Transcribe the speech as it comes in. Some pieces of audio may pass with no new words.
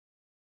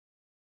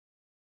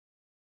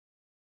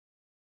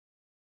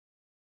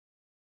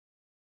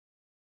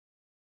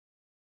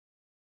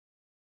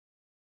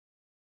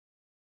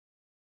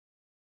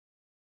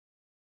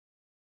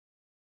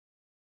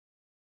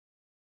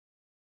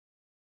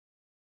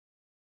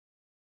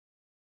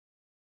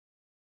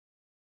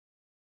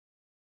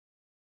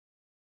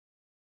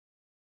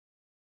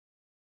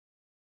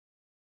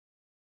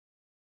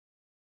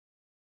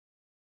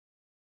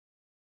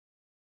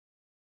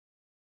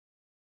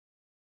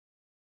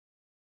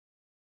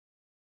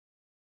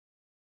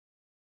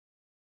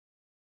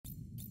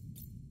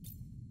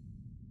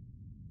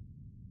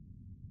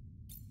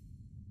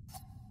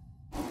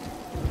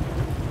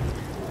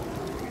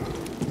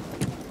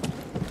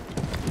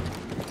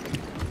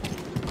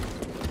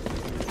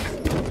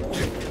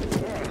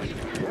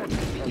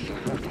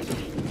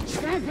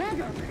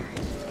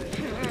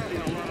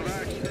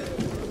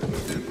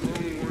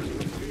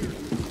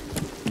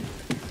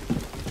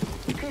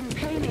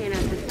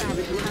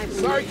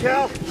Sorry,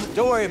 Cal.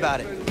 Don't worry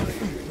about it.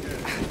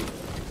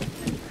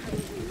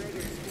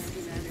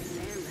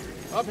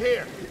 Up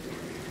here.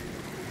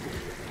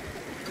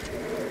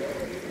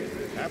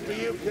 After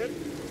you, kid.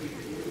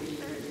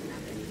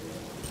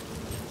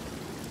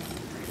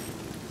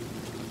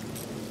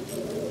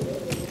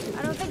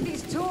 I don't think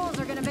these tools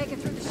are gonna make it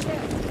through the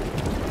ship.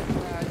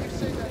 You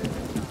say that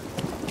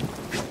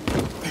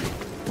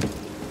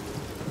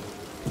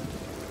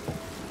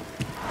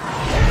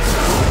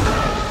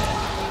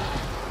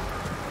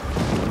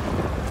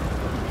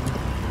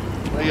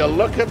Will you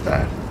look at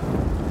that?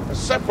 A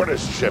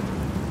separatist ship.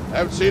 I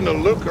haven't seen a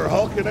Luke or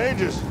Hulk in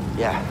ages.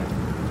 Yeah.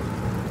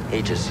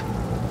 Ages.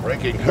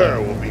 Breaking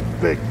her will be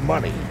big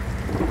money.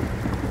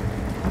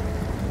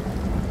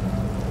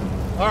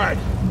 All right,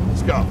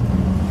 let's go.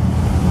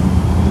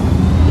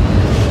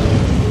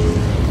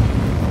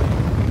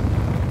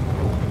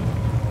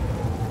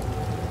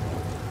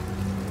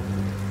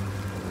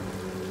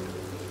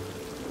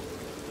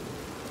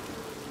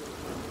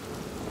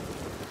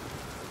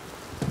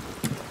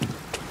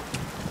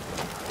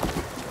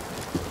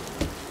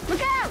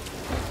 Look out!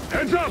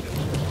 Hands up!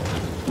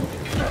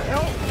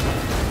 Help!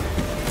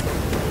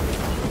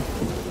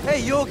 Hey,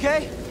 you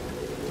okay?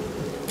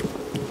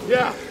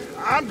 Yeah,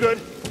 I'm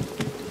good.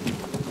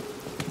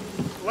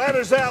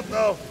 Ladder's out,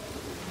 though.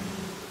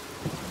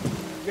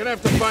 You're gonna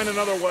have to find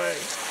another way.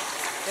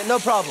 Yeah, no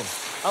problem.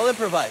 I'll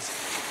improvise.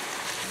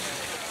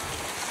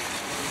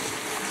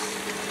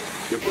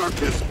 Depart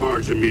this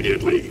barge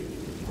immediately.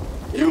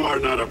 You are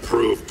not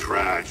approved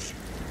trash.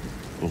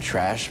 And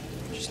trash?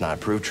 Just not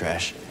approved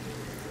trash.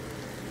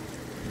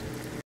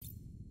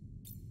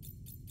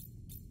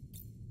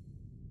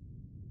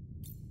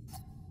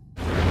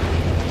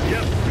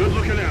 Yep, good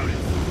looking out.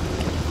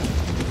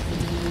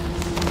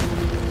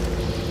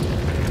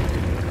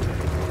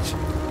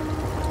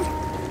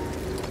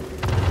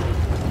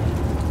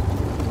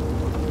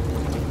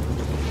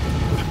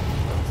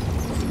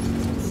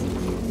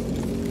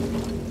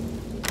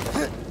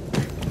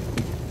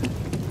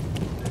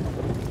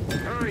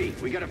 Hurry!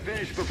 We gotta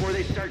finish before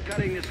they start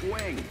cutting this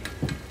wing.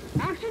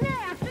 Action A!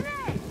 Action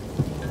A!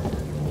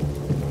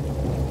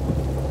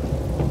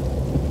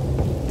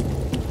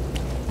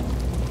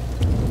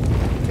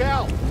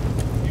 Cal,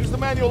 use the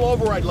manual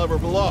override lever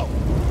below.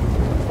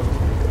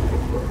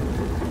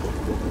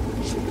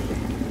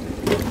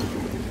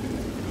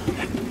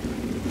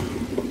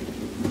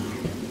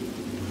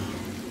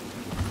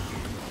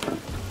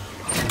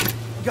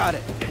 Got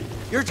it.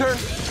 Your turn.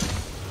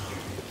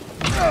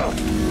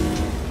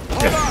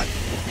 Hold on.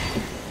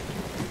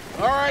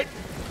 All right,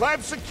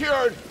 clamp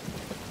secured.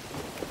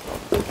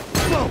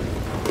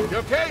 You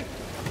okay?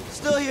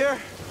 Still here.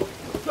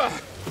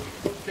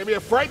 Give me a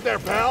fright there,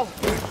 pal.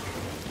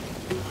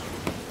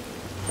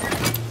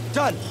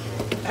 Done.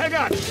 Hang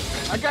on.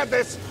 I got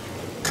this.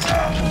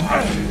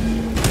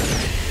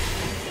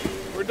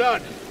 We're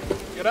done.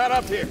 Get out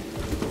up here.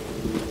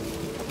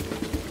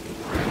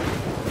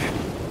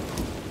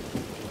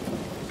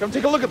 Come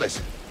take a look at this.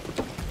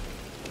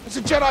 It's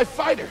a Jedi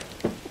fighter.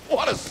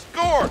 What a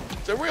score!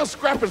 It's a real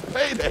scrapper's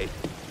payday.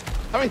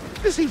 I mean,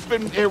 this he's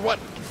been here, what,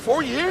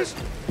 4 years?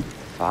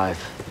 5.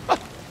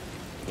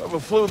 Whoever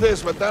flew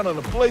this went down in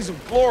a blaze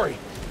of glory.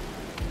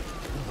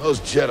 Those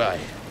Jedi.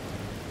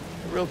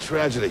 A real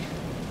tragedy.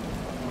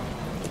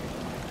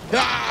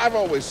 I've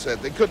always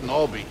said they couldn't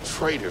all be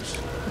traitors.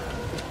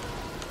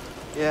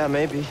 Yeah,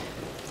 maybe.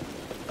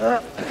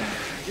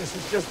 Guess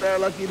it's just our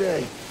lucky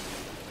day.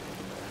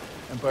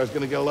 Empire's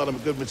gonna get a lot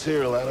of good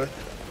material out of it.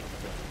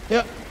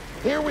 Yeah,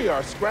 here we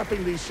are,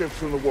 scrapping these ships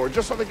from the war,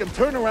 just so they can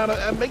turn around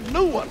and make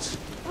new ones.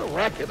 What a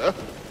racket, huh?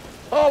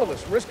 All of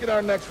us risking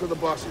our necks for the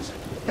bosses.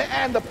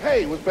 And the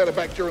pay was better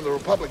back during the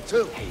Republic,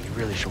 too. Hey, you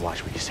really should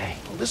watch what you say.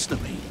 Well, listen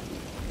to me.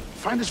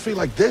 Find us free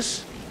like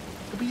this,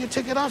 could be your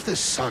ticket off this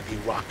soggy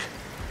rock.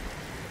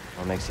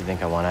 What makes you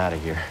think I want out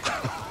of here?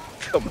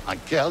 Come on,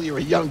 Cal, you're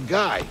a young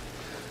guy.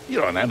 You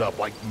don't end up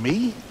like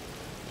me.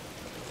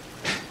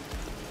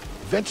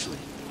 Eventually,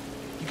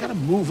 you gotta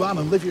move on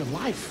and live your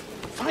life.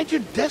 Find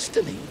your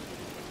destiny.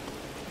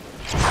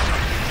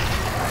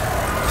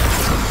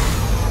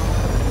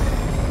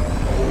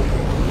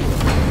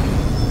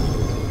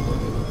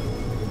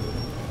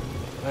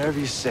 Whatever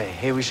you say.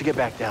 Hey, we should get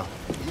back down.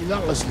 You're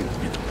not listening to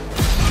me.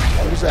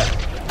 What was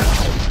that?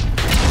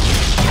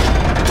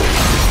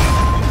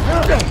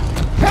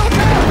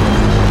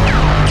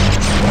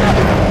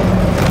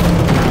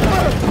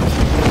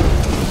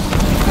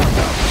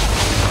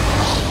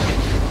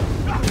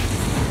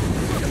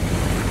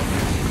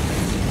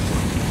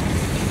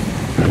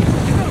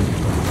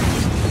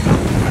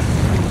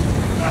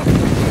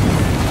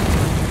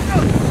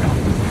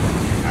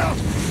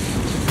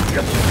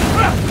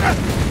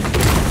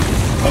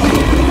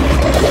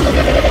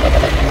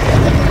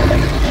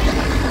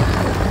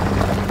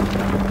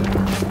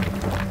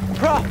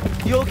 Bro,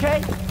 you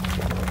okay?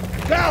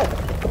 Cal!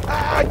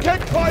 I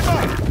can't climb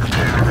up!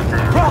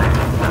 Bro,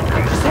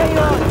 just hang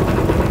on.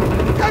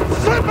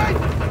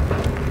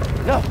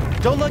 No,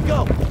 don't let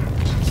go.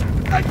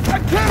 I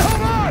can't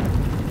hold on!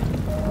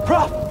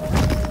 Prof!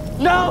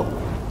 No!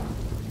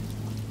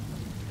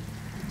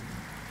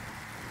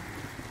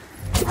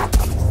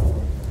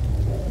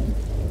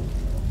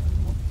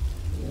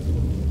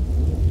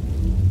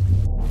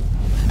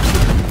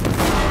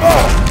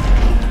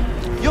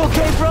 You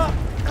okay, Prof?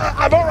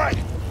 I'm all right.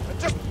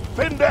 Just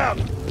pinned down.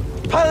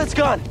 Pilot's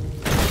gone.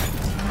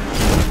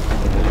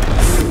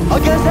 I'll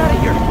get us out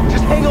of here.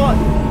 Just hang on.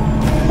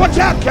 Watch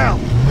out, Cal!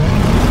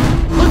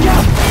 Look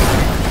out!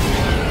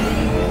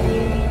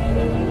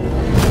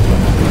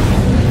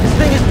 This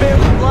thing is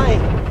barely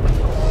flying.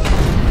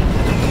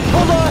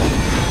 Hold on!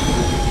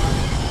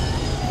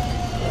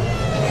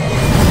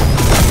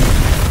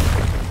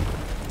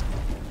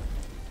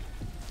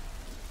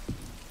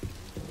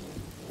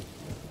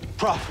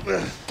 Prof,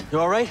 you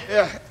all right?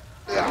 Yeah.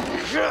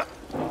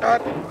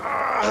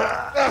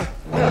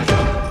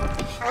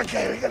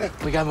 Okay,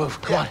 We gotta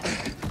move. Come on.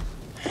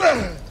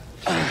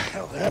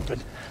 hell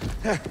happened?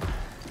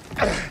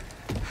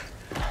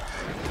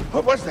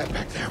 What was that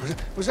back there?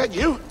 Was that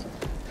you?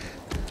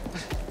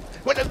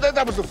 Well,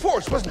 that was the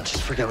Force, wasn't it?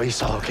 Just forget what you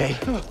saw, okay?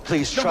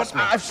 Please, No, trust but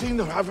me. I've seen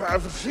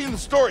the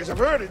stories. I've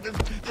heard it. There's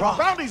Prof,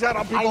 bounties out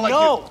on people I like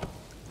know.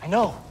 I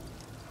know.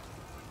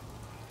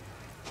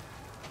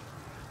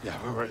 you. Yeah,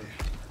 we're ready.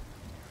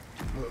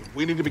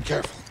 We need to be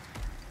careful.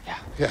 Yeah.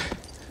 Yeah.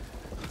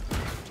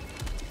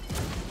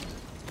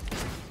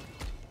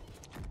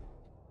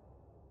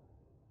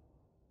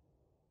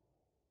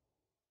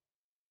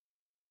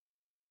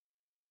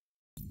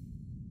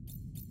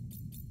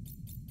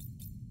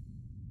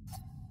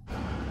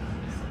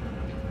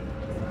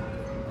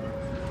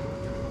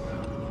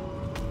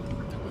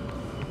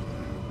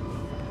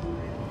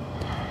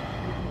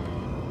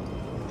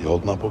 You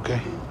holding up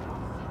okay?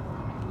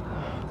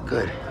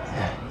 Good.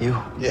 Yeah, you?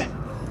 Yeah.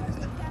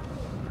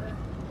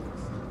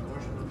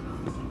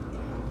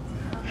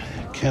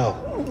 Cal,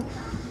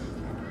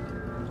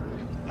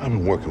 I've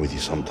been working with you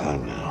some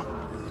time now.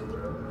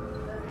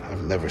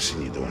 I've never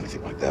seen you do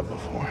anything like that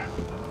before.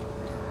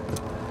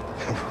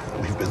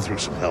 We've been through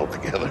some hell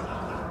together.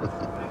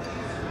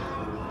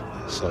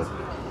 So,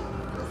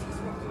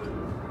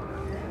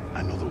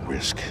 I know the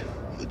risk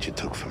that you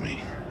took for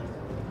me.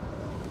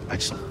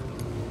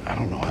 I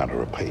don't know how to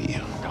repay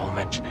you. Don't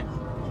mention it.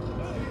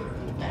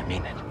 I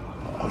mean it.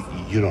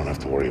 Oh, you don't have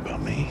to worry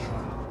about me.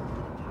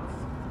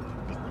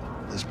 But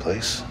this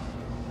place,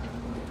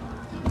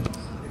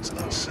 it's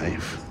not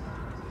safe.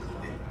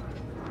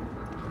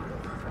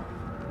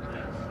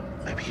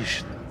 Maybe you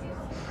should,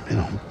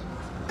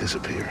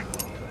 disappear.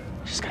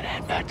 Just gotta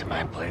head back to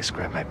my place,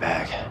 grab my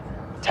bag.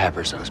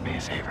 Tappers owes me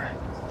a favor.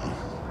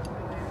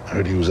 Oh. I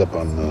heard he was up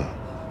on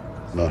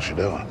Mount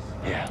Shadella.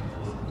 Yeah.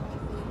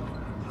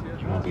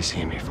 You won't be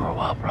seeing me for a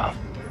while, Prof.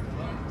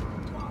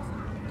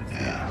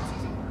 Yeah,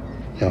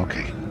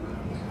 okay.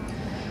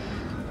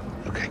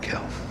 Okay,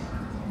 Cal.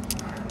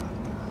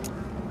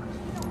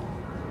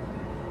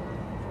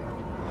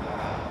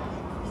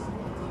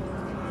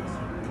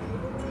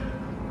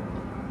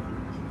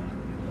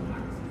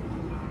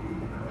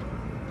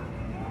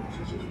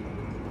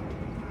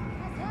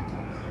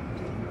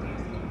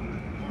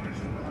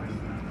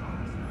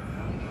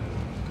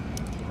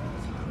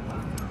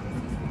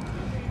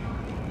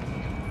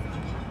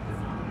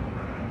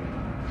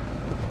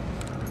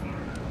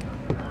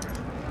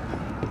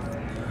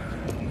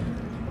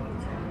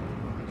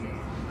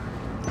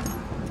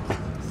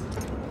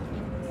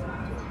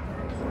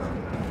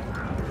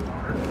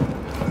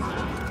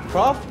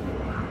 Prof?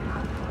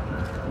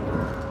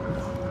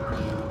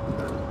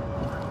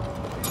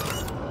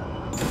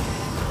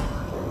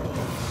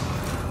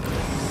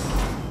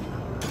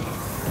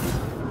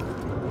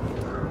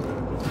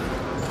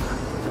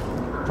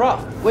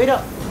 Prof, wait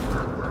up.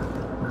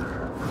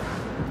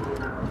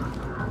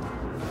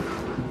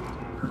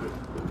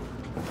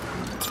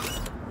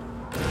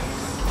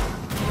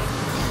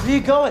 Where are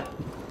you going?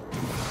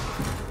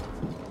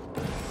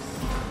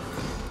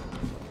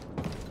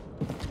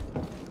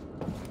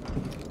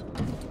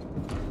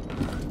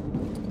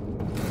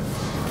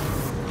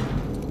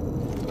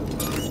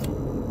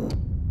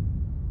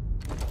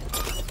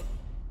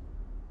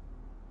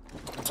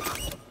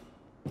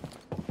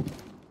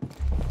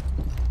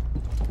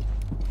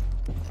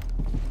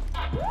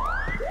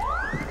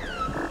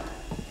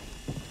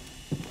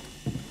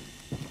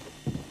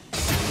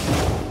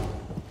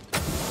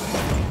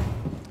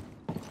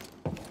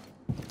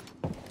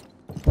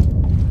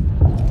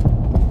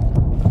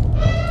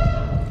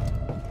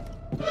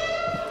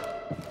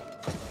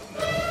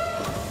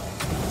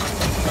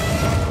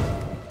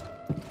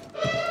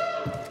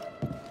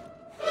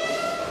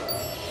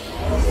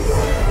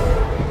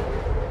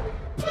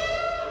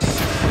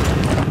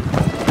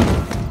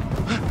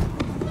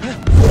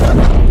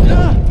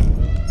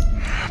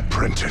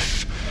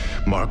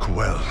 Mark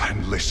well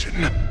and listen.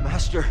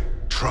 Master.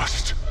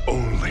 Trust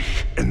only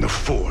in the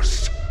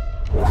Force.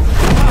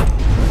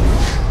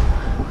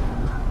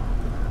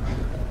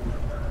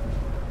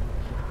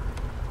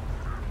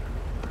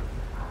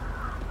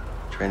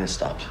 Train has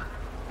stopped.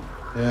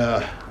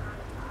 Yeah.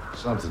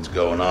 Something's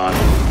going on.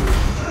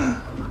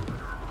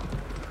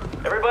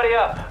 Everybody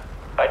up.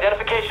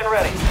 Identification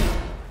ready.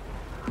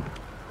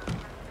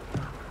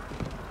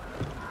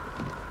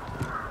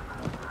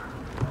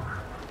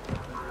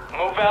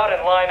 Move out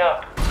and line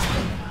up.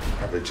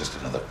 Probably just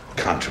another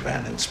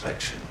contraband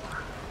inspection.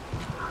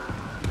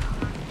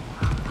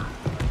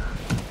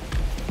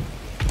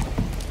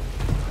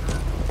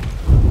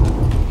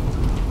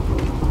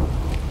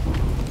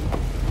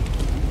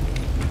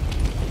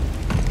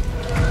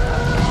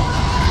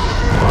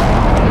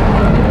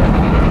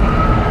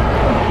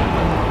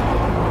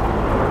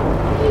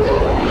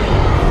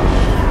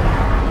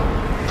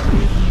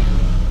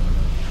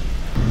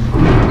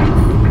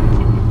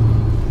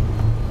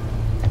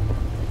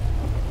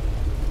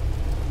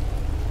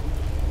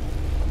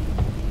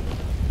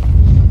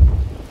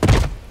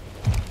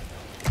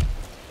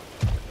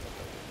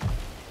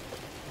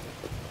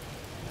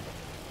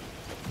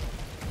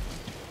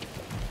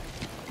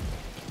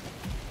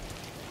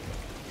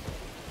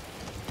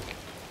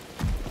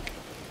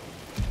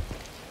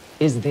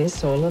 Is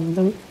this all of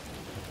them?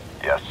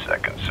 Yes,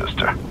 second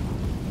sister.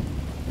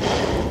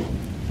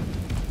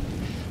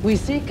 We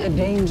seek a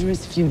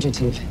dangerous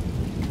fugitive.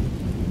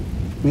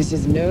 This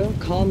is no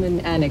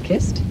common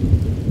anarchist,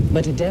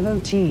 but a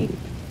devotee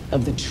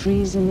of the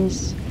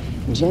treasonous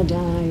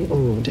Jedi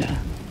Order.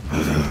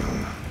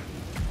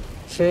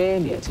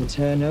 Failure to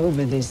turn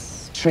over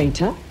this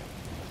traitor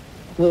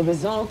will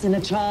result in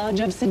a charge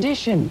of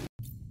sedition.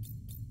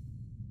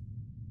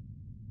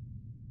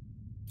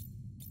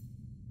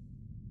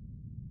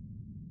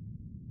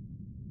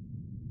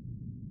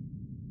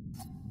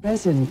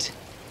 Present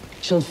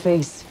shall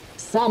face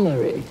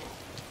summary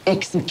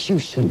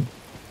execution.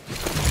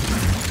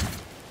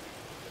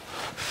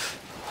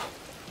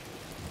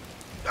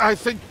 I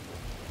think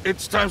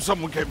it's time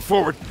someone came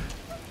forward.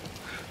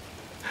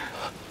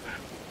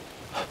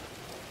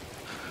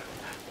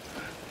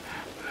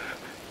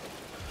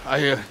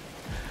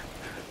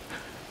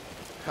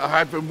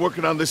 I've been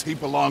working on this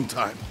heap a long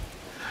time.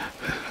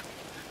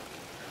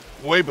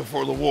 Way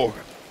before the war.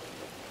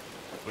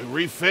 We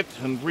refit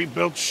and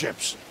rebuilt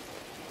ships.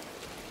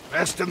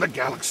 Best in the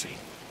galaxy.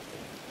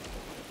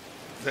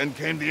 Then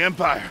came the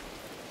Empire.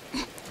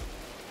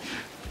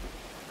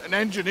 And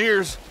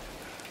engineers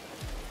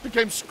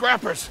became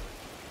scrappers.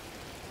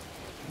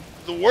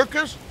 The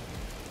workers,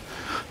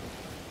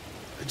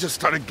 they just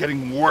started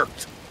getting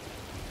worked.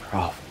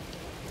 Prof.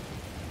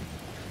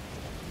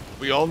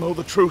 We all know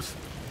the truth.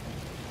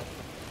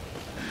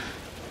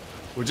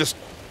 We're just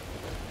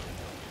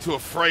too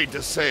afraid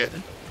to say it.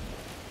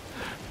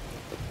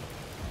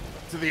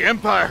 To the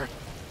Empire,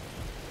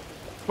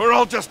 we're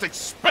all just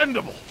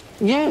expendable.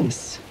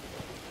 Yes,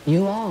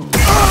 you are.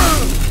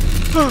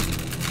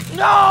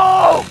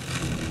 No!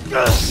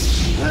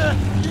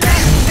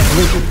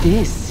 Look at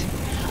this,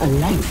 a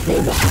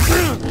lightsaber.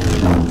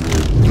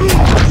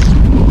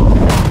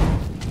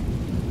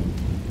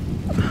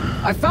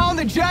 I found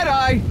the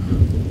Jedi!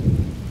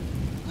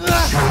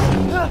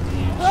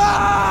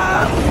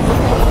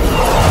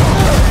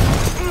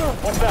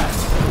 What's that?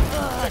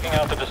 Checking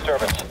out the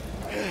disturbance.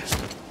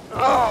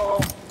 Oh,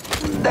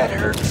 that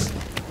hurts.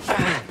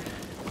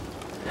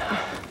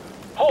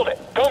 Hold it.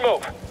 Don't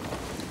move.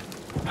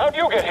 How'd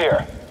you get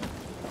here?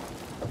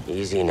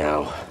 Easy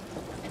now.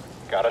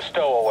 Got a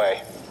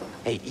stowaway.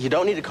 Hey, you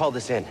don't need to call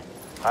this in.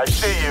 I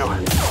see you.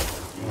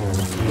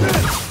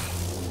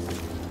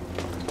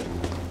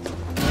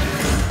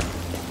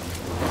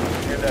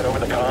 Hear that over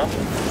the comm?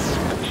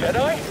 The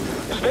Jedi?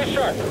 Stay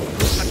sharp.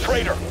 The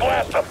traitor.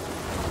 Blast him.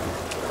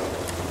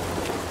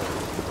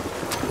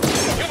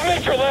 You've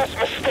made your last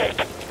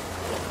mistake.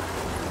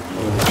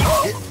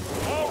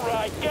 All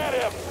right, get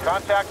him.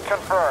 Contact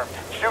confirmed.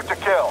 Shoot to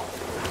kill.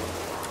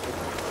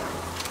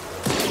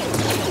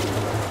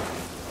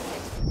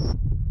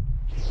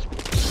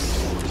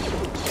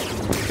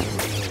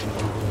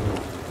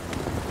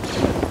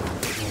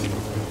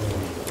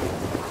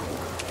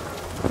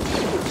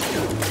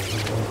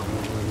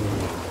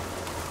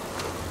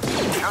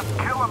 Just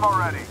kill him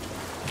already.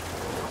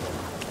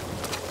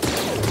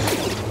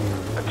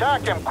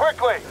 Attack him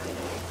quickly.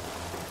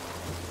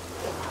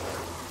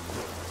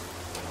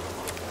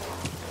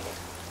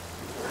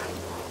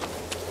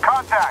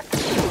 Contact!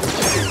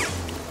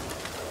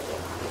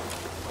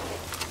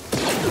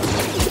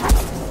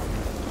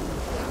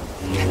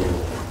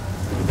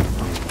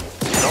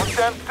 Don't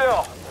stand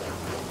still.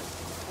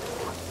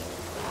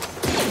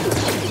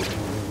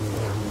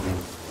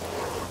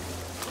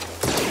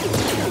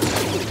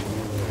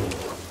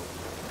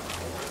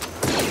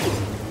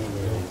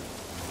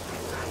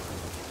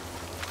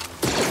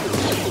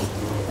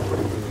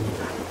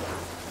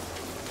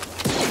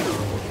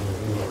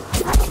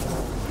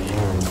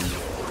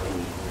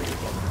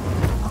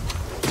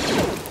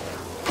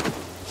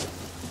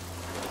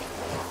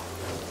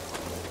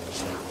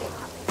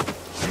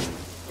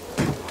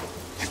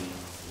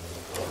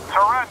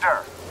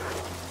 Surrender!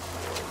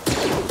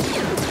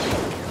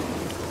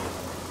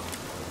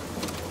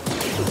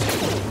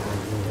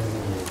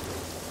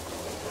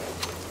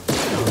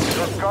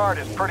 Your guard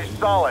is pretty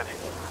solid.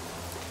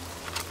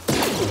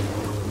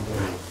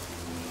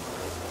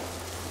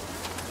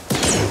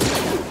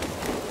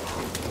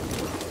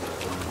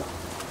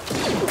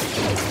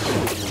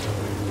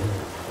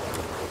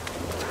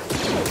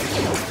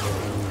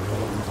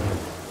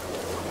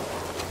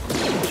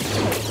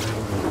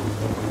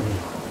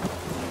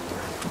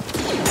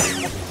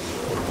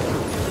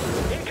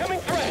 Incoming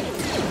threat!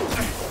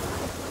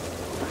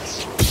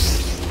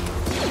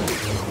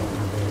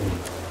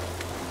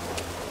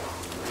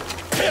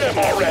 Hit him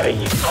already!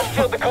 I've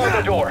sealed the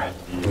cargo door.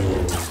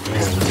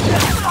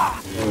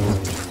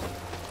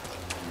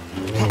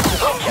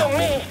 Don't kill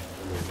me!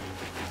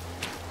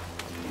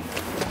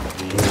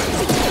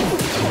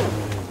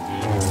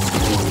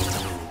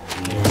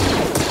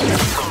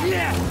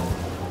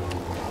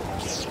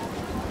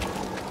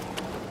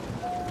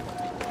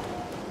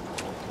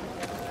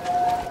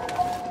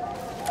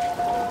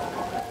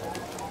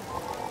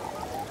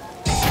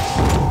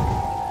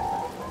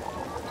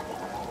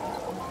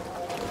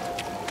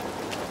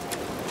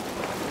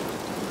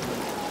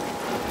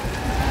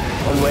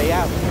 One way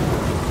out.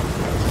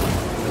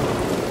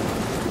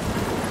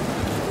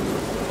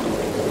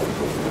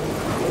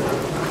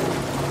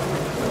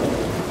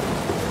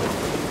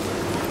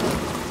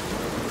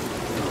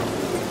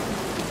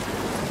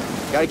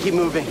 Gotta keep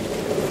moving.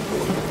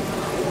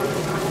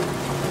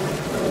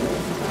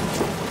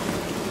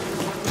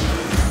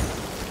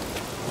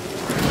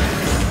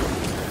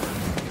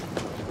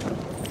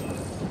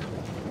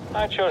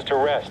 I chose to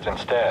rest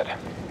instead.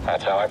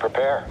 That's how I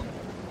prepare.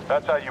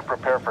 That's how you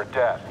prepare for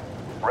death.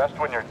 Rest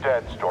when you're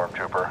dead,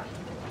 Stormtrooper.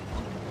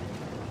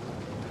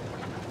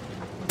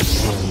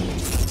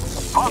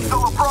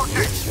 Hostile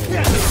approaching!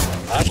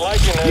 Not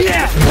liking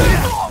this.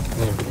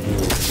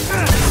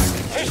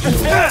 He's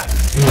just dead!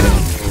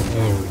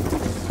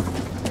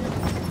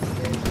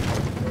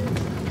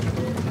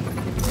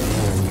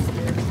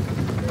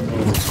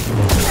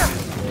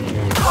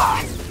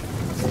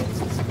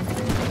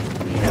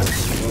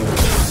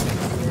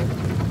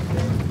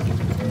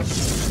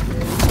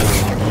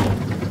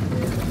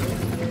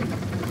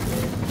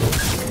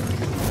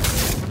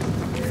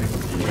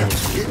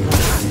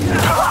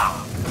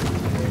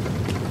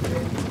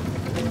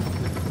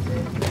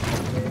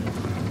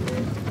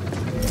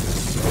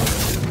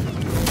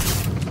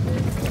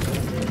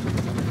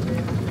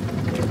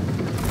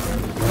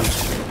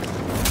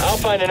 I'll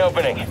find an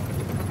opening.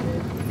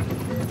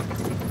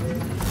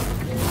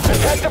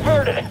 Attack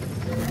diverted!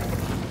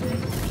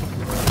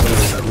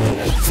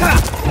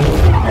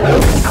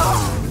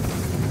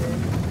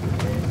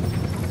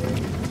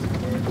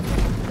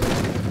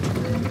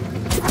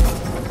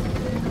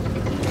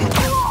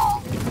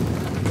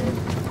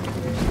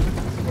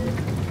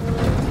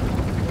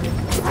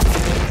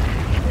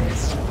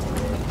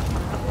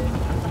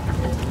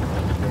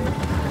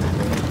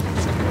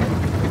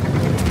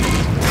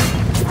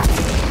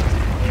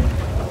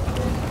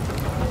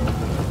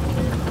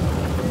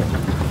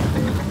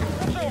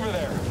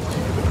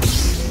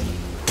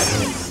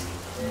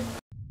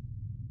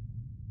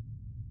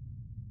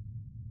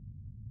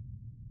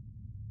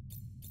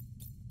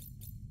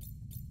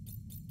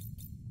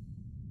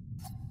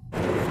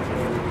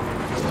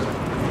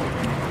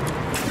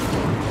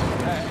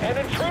 An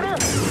intruder?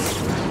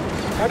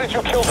 How did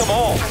you kill them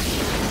all?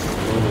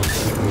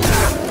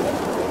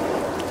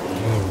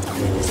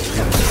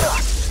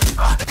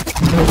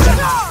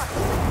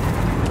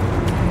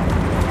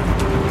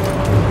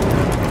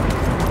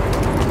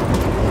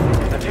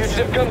 The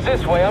fugitive comes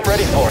this way, I'm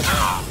ready for it.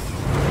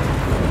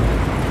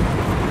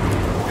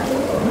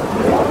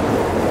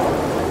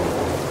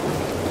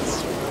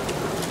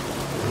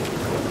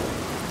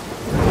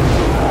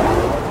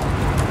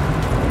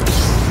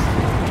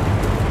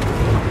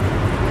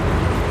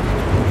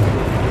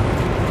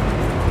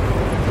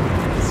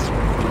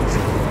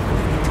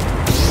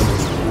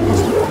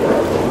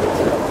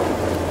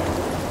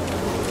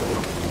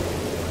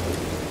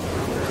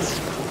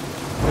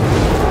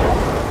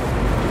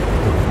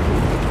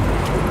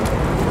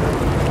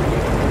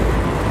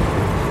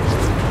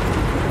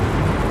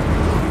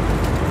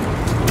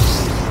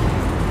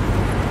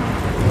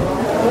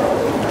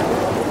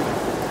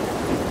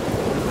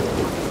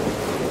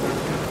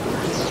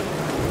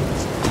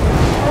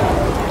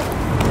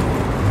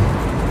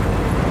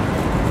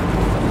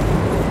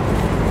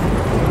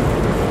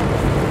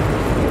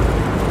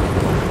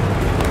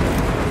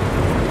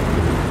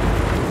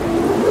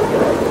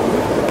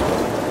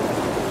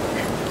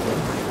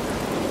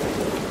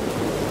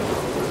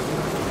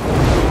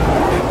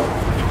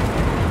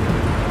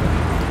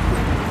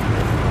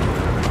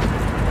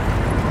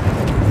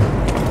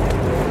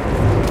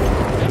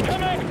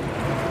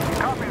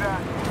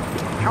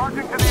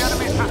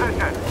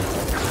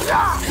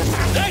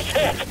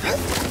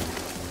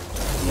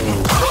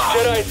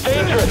 Jedi's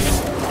dangerous.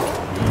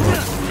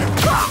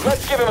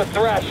 Let's give him a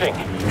thrashing.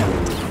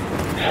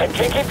 I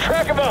can't keep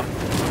track of him.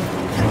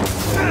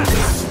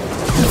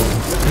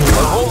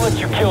 I won't let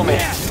you kill me.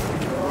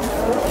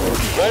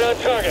 Right on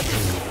target.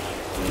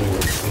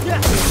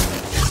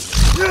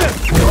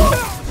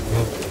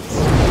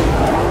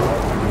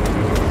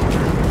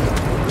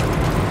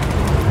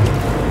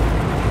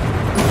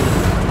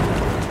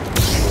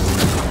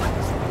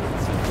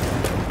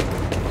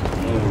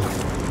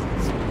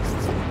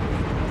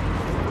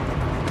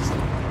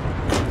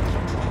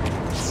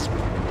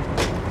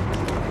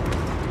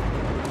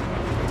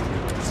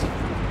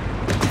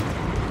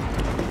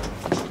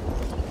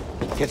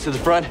 gets to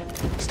the front,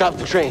 stop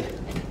the train.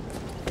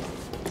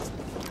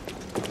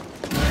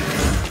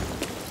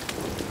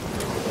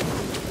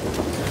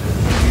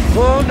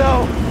 Oh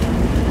no!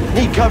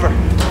 Need cover.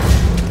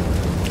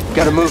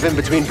 Gotta move in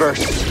between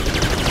bursts.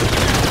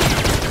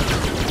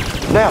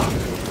 Now!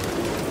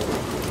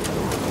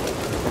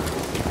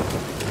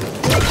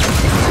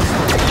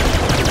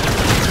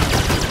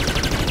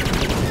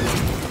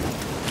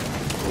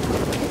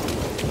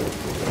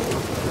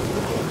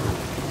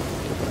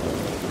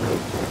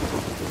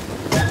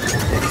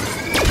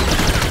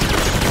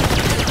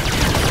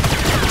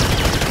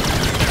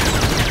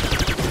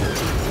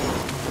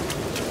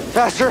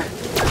 Faster!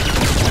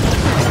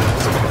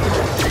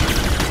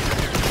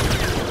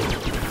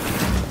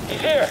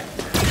 He's here!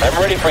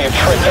 I'm ready for your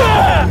trick.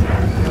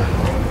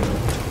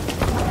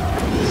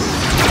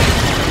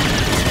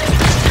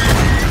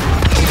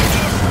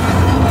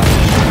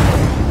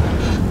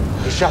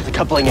 He shot the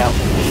coupling out.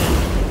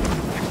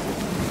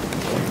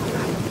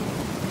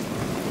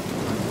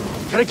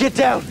 Gotta get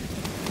down!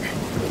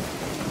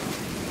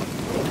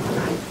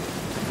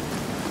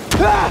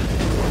 Ah!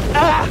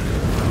 Ah!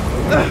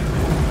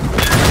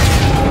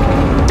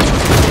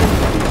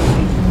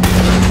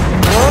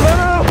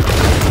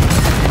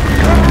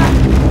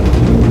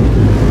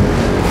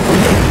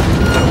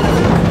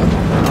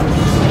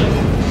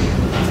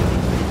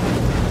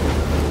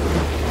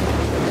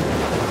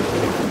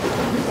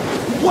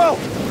 Whoa!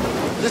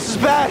 This is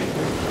bad!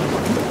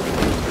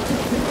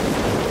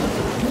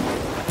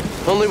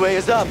 Only way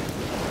is up.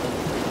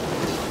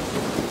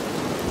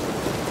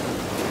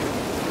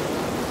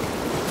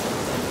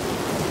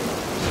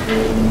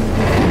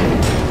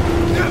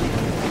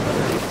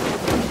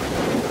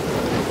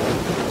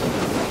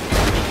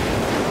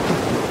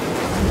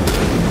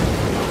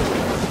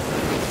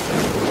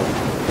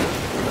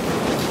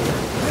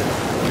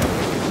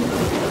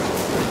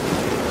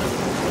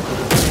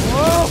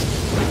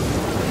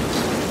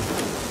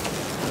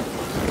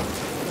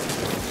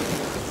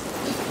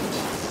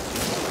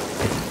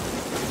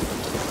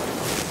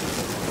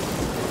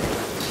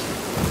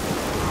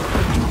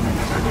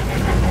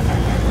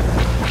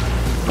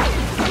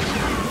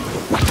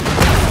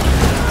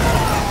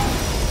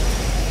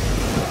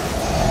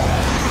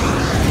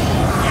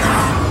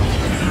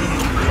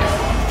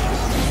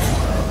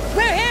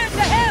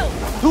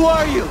 Who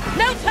are you?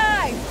 No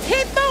time!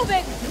 Keep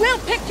moving! We'll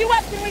pick you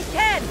up when we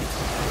can!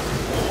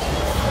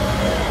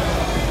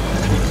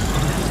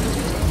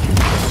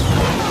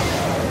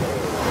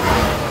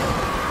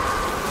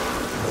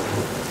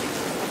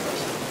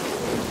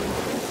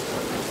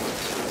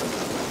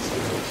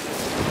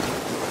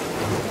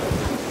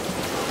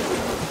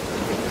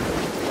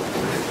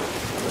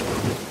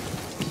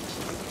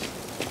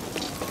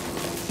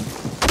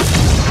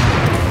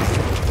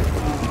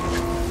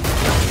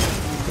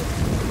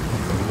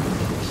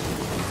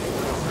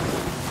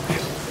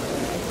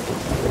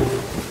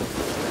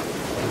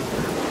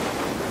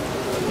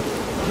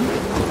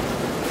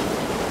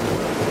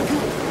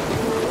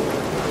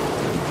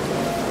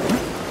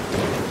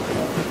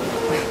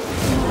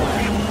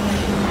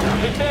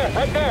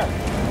 Right there!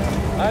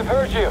 I've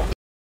heard you.